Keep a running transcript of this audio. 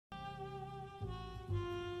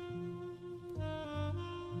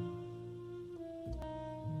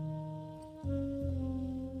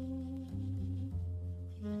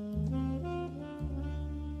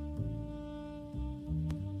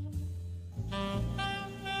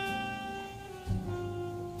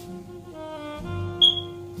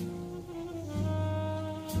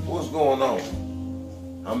What's going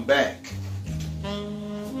on? I'm back.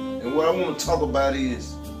 And what I want to talk about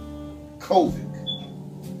is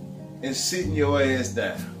COVID and sitting your ass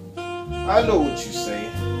down. I know what you're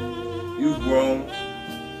saying. You grown,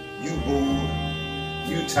 you bored,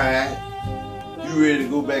 you tired, you ready to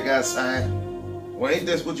go back outside. Well, ain't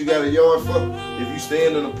that what you got a yard for? If you stay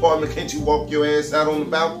in an apartment, can't you walk your ass out on the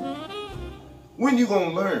balcony? When you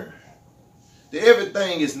gonna learn that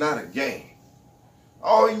everything is not a game?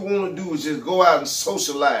 All you want to do is just go out and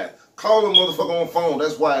socialize. Call a motherfucker on phone.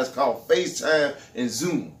 That's why it's called FaceTime and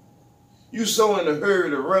Zoom. You so in a hurry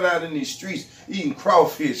to run out in these streets, eating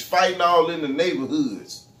crawfish, fighting all in the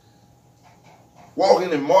neighborhoods,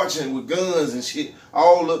 walking and marching with guns and shit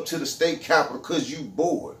all up to the state capitol because you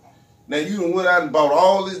bored. Now you done went out and bought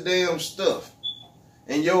all this damn stuff,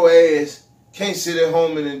 and your ass can't sit at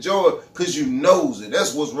home and enjoy it because you knows it.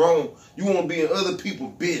 That's what's wrong. You want to be in other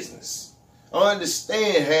people's business. I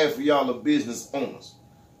understand half of y'all are business owners,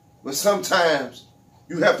 but sometimes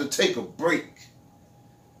you have to take a break.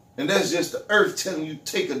 And that's just the earth telling you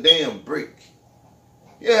take a damn break.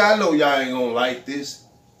 Yeah, I know y'all ain't gonna like this,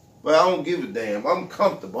 but I don't give a damn. I'm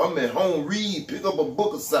comfortable. I'm at home, read, pick up a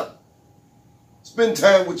book or something. Spend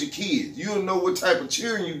time with your kids. You'll know what type of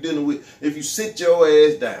children you're dealing with if you sit your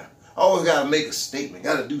ass down. Always gotta make a statement,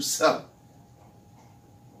 gotta do something.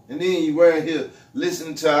 And then you around here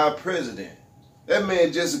listening to our president. That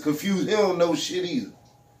man just confused. He don't know shit either.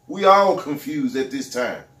 We all confused at this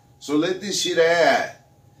time. So let this shit out.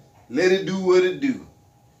 Let it do what it do.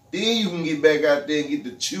 Then you can get back out there and get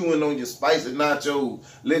the chewing on your spicy nachos.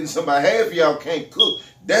 Letting somebody, half of y'all can't cook.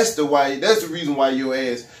 That's the reason why your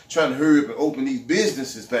ass trying to hurry up and open these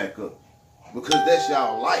businesses back up. Because that's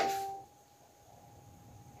y'all life.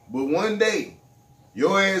 But one day,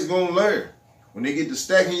 your ass gonna learn. When they get to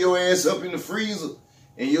stacking your ass up in the freezer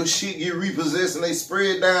and your shit get repossessed and they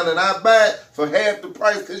spray it down and I buy it for half the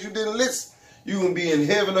price because you didn't listen, you gonna be in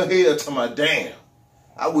heaven or hell to my damn.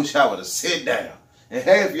 I wish I would have sat down. And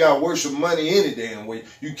half y'all worship money any damn way.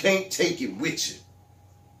 You can't take it with you.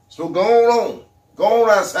 So go on. Go on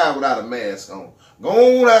outside without a mask on.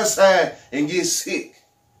 Go on outside and get sick.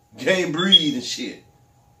 Can't breathe and shit.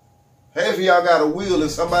 Half of y'all got a will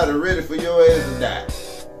and somebody ready for your ass to die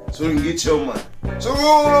so you can get your money. So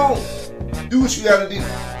go on. Do what you gotta do.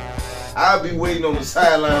 I'll be waiting on the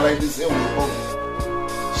sideline like this here with the boat.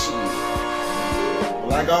 Shit.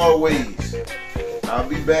 Like always, I'll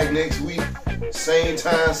be back next week. Same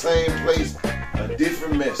time, same place, a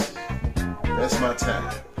different message. That's my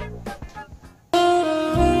time.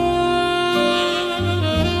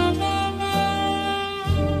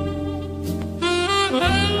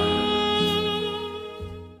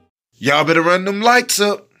 Y'all better run them lights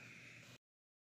up.